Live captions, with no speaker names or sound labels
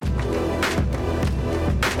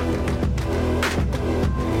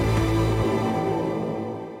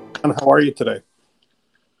How are you today?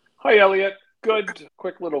 Hi, Elliot. Good.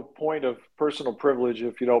 Quick little point of personal privilege,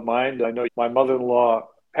 if you don't mind. I know my mother-in-law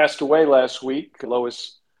passed away last week,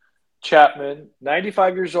 Lois Chapman,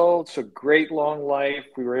 95 years old. It's a great long life.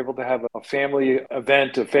 We were able to have a family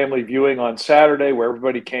event, a family viewing on Saturday where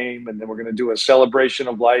everybody came, and then we're going to do a celebration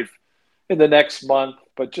of life in the next month.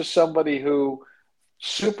 But just somebody who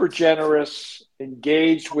super generous,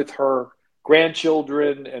 engaged with her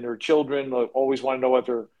grandchildren and her children, always want to know what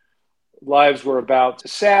their lives were about.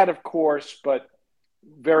 Sad, of course, but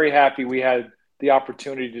very happy we had the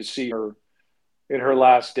opportunity to see her in her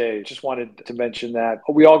last days. Just wanted to mention that.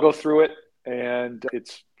 We all go through it, and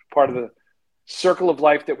it's part of the circle of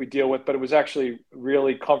life that we deal with, but it was actually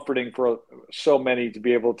really comforting for so many to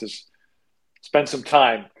be able to spend some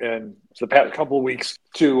time in the past couple of weeks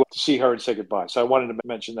to see her and say goodbye. So I wanted to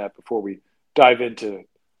mention that before we dive into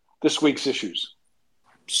this week's issues.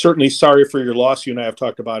 Certainly sorry for your loss. You and I have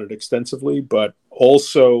talked about it extensively, but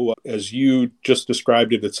also, as you just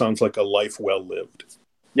described it, it sounds like a life well lived.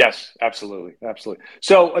 Yes, absolutely. Absolutely.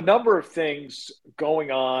 So, a number of things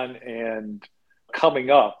going on and coming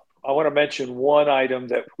up. I want to mention one item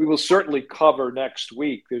that we will certainly cover next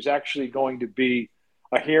week. There's actually going to be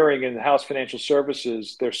a hearing in the House Financial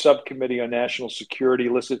Services, their subcommittee on national security,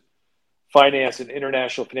 illicit finance, and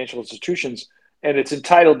international financial institutions. And it's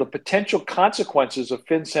entitled The Potential Consequences of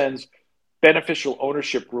FinCEN's Beneficial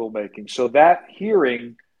Ownership Rulemaking. So, that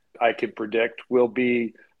hearing, I can predict, will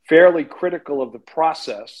be fairly critical of the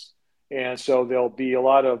process. And so there'll be a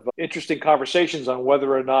lot of interesting conversations on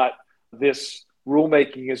whether or not this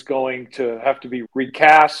rulemaking is going to have to be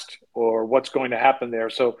recast or what's going to happen there.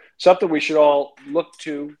 So something we should all look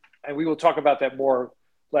to, and we will talk about that more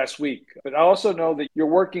last week. But I also know that you're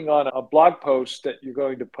working on a blog post that you're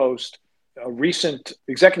going to post, a recent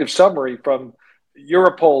executive summary from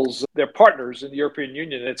Europol's, their partners in the European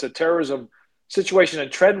Union. It's a terrorism situation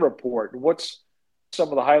and trend report. What's some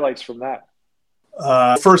of the highlights from that?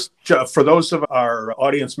 First, for those of our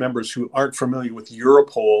audience members who aren't familiar with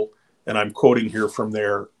Europol, and I'm quoting here from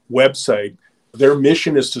their website, their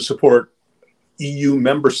mission is to support EU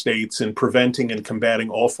member states in preventing and combating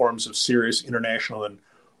all forms of serious international and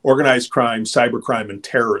organized crime, cybercrime, and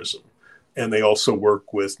terrorism. And they also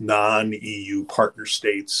work with non-EU partner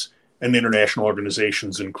states and international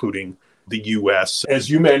organizations, including the US. As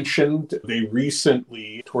you mentioned, they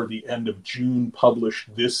recently, toward the end of June,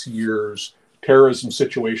 published this year's Terrorism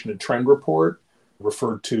Situation and Trend Report,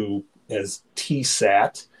 referred to as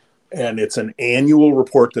TSAT. And it's an annual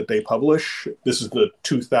report that they publish. This is the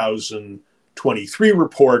 2023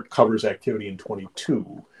 report, covers activity in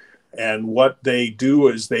 22. And what they do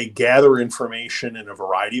is they gather information in a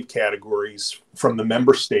variety of categories from the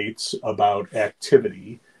member states about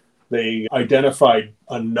activity. They identified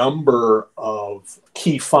a number of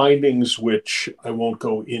key findings, which I won't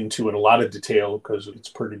go into in a lot of detail because it's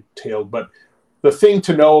pretty detailed. But the thing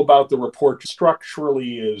to know about the report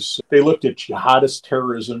structurally is they looked at jihadist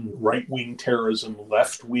terrorism, right-wing terrorism,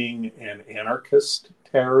 left-wing and anarchist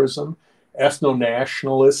terrorism,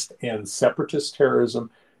 ethno-nationalist and separatist terrorism,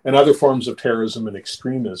 and other forms of terrorism and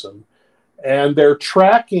extremism. And they're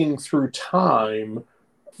tracking through time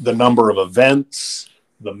the number of events,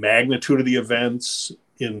 the magnitude of the events,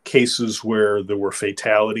 in cases where there were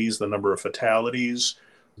fatalities, the number of fatalities,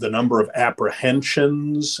 the number of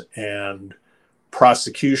apprehensions and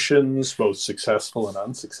prosecutions, both successful and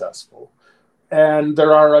unsuccessful. And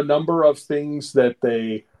there are a number of things that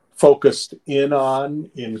they focused in on,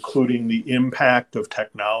 including the impact of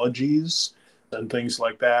technologies and things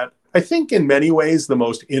like that. I think in many ways, the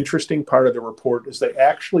most interesting part of the report is they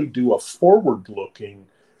actually do a forward-looking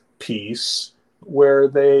piece where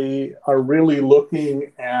they are really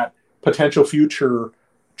looking at potential future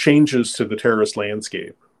changes to the terrorist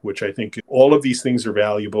landscape, which I think all of these things are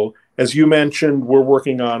valuable. As you mentioned, we're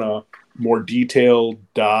working on a more detailed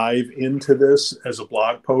dive into this as a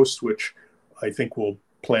blog post, which I think we'll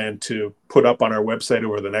plan to put up on our website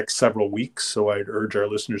over the next several weeks. So I'd urge our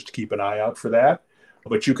listeners to keep an eye out for that.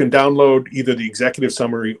 But you can download either the executive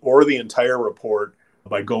summary or the entire report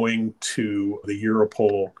by going to the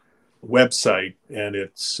Europol website, and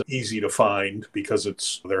it's easy to find because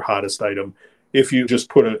it's their hottest item. If you just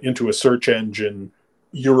put it into a search engine,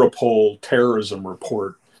 Europol terrorism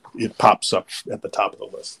report, it pops up at the top of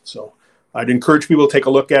the list. So I'd encourage people to take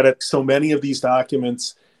a look at it. So many of these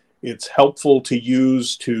documents, it's helpful to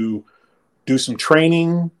use to do some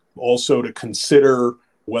training, also to consider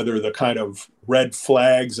whether the kind of red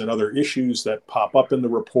flags and other issues that pop up in the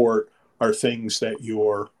report are things that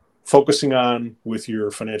you're focusing on with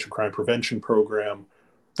your financial crime prevention program.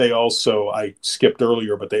 They also, I skipped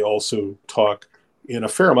earlier, but they also talk in a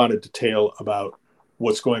fair amount of detail about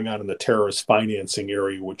what's going on in the terrorist financing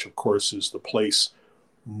area, which of course is the place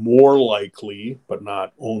more likely, but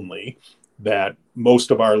not only, that most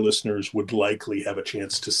of our listeners would likely have a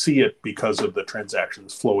chance to see it because of the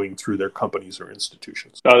transactions flowing through their companies or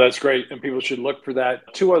institutions. Oh, that's great. And people should look for that.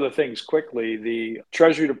 Two other things quickly. The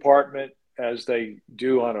Treasury Department, as they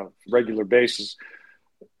do on a regular basis,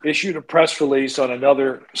 issued a press release on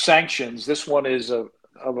another sanctions. This one is of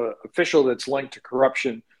an official that's linked to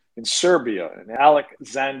corruption in Serbia. And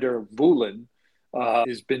Alexander Vulin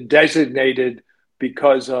has been designated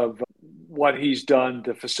because of what he's done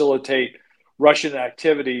to facilitate Russian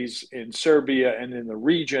activities in Serbia and in the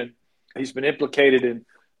region. He's been implicated in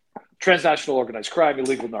transnational organized crime,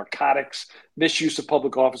 illegal narcotics, misuse of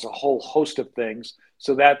public office, a whole host of things.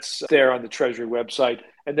 So that's there on the Treasury website.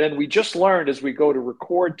 And then we just learned as we go to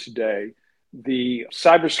record today, the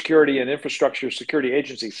Cybersecurity and Infrastructure Security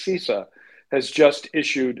Agency, CISA, has just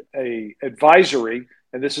issued an advisory,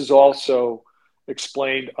 and this is also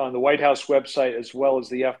explained on the White House website as well as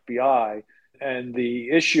the FBI. And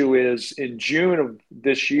the issue is in June of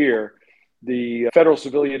this year, the Federal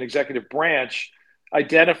Civilian Executive Branch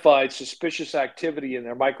identified suspicious activity in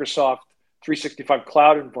their Microsoft 365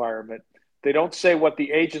 cloud environment. They don't say what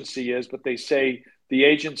the agency is, but they say the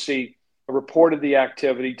agency reported the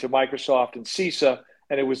activity to Microsoft and CISA,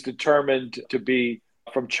 and it was determined to be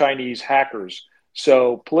from Chinese hackers.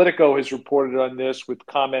 So Politico has reported on this with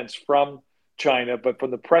comments from China, but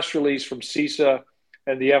from the press release from CISA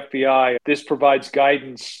and the FBI, this provides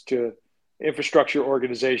guidance to infrastructure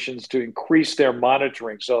organizations to increase their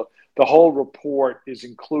monitoring. So the whole report is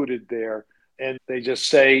included there. And they just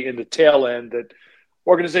say in the tail end that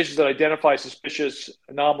organizations that identify suspicious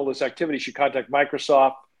anomalous activity should contact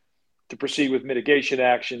Microsoft to proceed with mitigation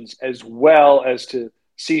actions, as well as to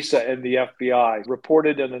CISA and the FBI.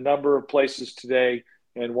 Reported in a number of places today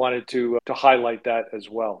and wanted to highlight that as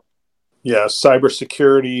well. Yeah,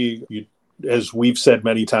 cybersecurity, as we've said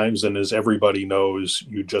many times and as everybody knows,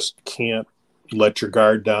 you just can't let your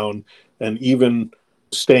guard down. And even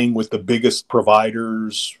staying with the biggest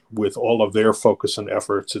providers with all of their focus and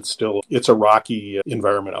efforts, it's a rocky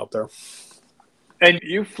environment out there. And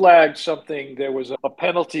you flagged something. There was a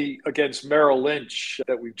penalty against Merrill Lynch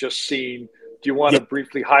that we've just seen. Do you want to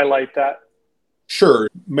briefly highlight that? Sure.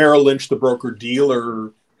 Merrill Lynch, the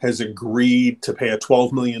broker-dealer, has agreed to pay a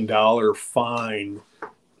 $12 million fine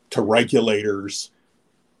to regulators.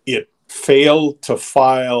 It failed to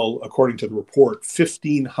file, according to the report,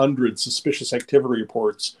 1,500 suspicious activity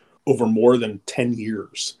reports over more than 10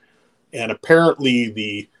 years. And apparently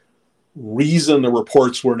the reason the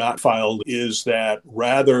reports were not filed is that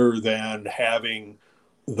rather than having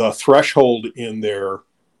the threshold in their,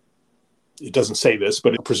 it doesn't say this,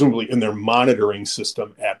 but presumably in their monitoring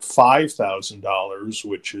system at $5,000,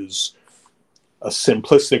 which is a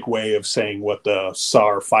simplistic way of saying what the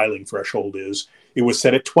SAR filing threshold is, it was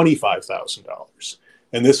set at $25,000.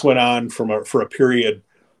 And this went on for a period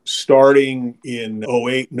starting in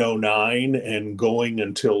 08 and 09 and going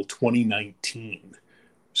until 2019.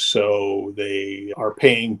 So they are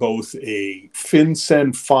paying both a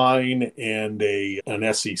FinCEN fine and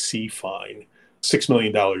an SEC fine, $6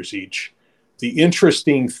 million each. The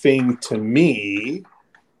interesting thing to me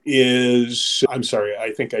is, I'm sorry,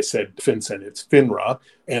 I think I said FinCEN, it's FINRA,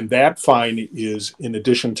 and that fine is, in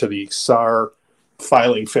addition to the SAR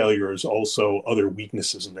filing failures, also other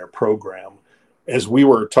weaknesses in their program. As we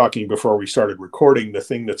were talking before we started recording, the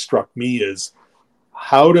thing that struck me is,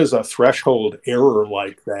 how does a threshold error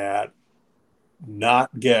like that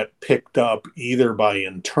not get picked up either by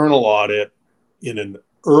internal audit in an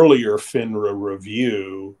earlier FINRA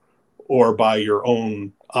review or by your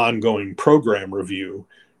own ongoing program review?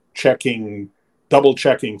 Double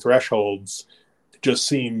checking thresholds just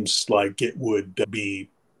seems like it would be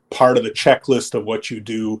part of the checklist of what you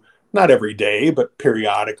do, not every day, but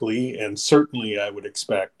periodically. And certainly I would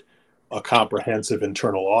expect a comprehensive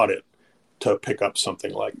internal audit to pick up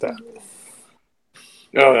something like that.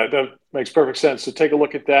 No, that makes perfect sense. So take a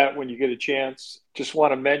look at that when you get a chance. Just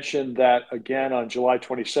want to mention that, again, on July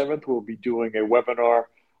 27th, we'll be doing a webinar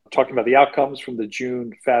talking about the outcomes from the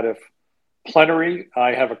June FATF plenary.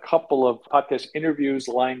 I have a couple of podcast interviews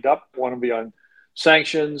lined up. One will be on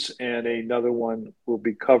sanctions, and another one will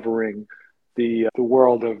be covering the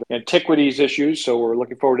world of antiquities issues. So we're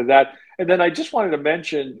looking forward to that. And then I just wanted to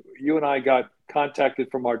mention, you and I got contacted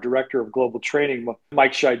from our director of global training,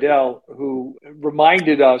 Mike Scheidel, who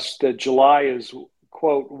reminded us that July is,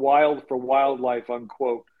 quote, wild for wildlife,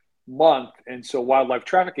 unquote, month. And so wildlife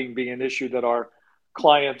trafficking being an issue that our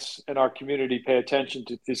clients and our community pay attention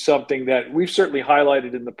to is something that we've certainly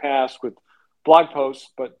highlighted in the past with blog posts,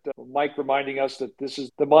 but Mike reminding us that this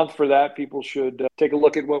is the month for that. People should take a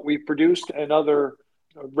look at what we've produced and other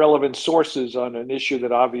relevant sources on an issue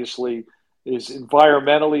that obviously is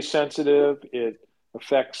environmentally sensitive. It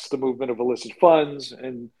affects the movement of illicit funds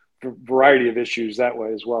and a variety of issues that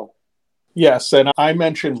way as well. Yes, and I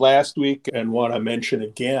mentioned last week and want to mention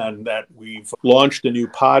again that we've launched a new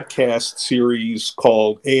podcast series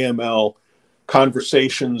called AML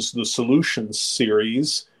Conversations, the Solutions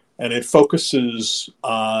series, and it focuses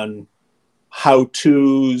on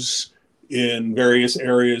how-tos in various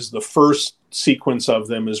areas. The first sequence of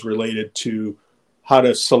them is related to how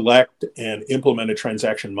to select and implement a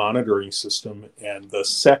transaction monitoring system, and the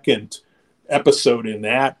second episode in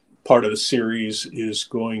that part of the series is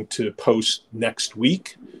going to post next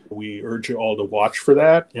week. We urge you all to watch for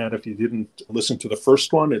that. And if you didn't listen to the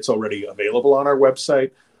first one, it's already available on our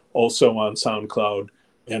website, also on SoundCloud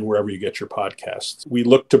and wherever you get your podcasts. We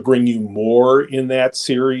look to bring you more in that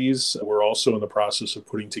series. We're also in the process of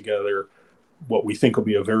putting together what we think will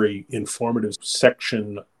be a very informative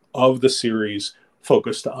section of the series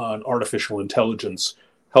focused on artificial intelligence,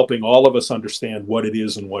 helping all of us understand what it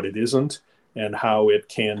is and what it isn't, and how it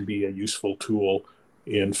can be a useful tool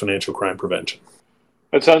in financial crime prevention.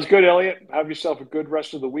 That sounds good, Elliot. Have yourself a good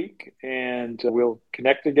rest of the week, and we'll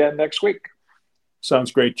connect again next week.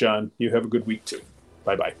 Sounds great, John. You have a good week too.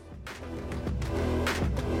 Bye-bye.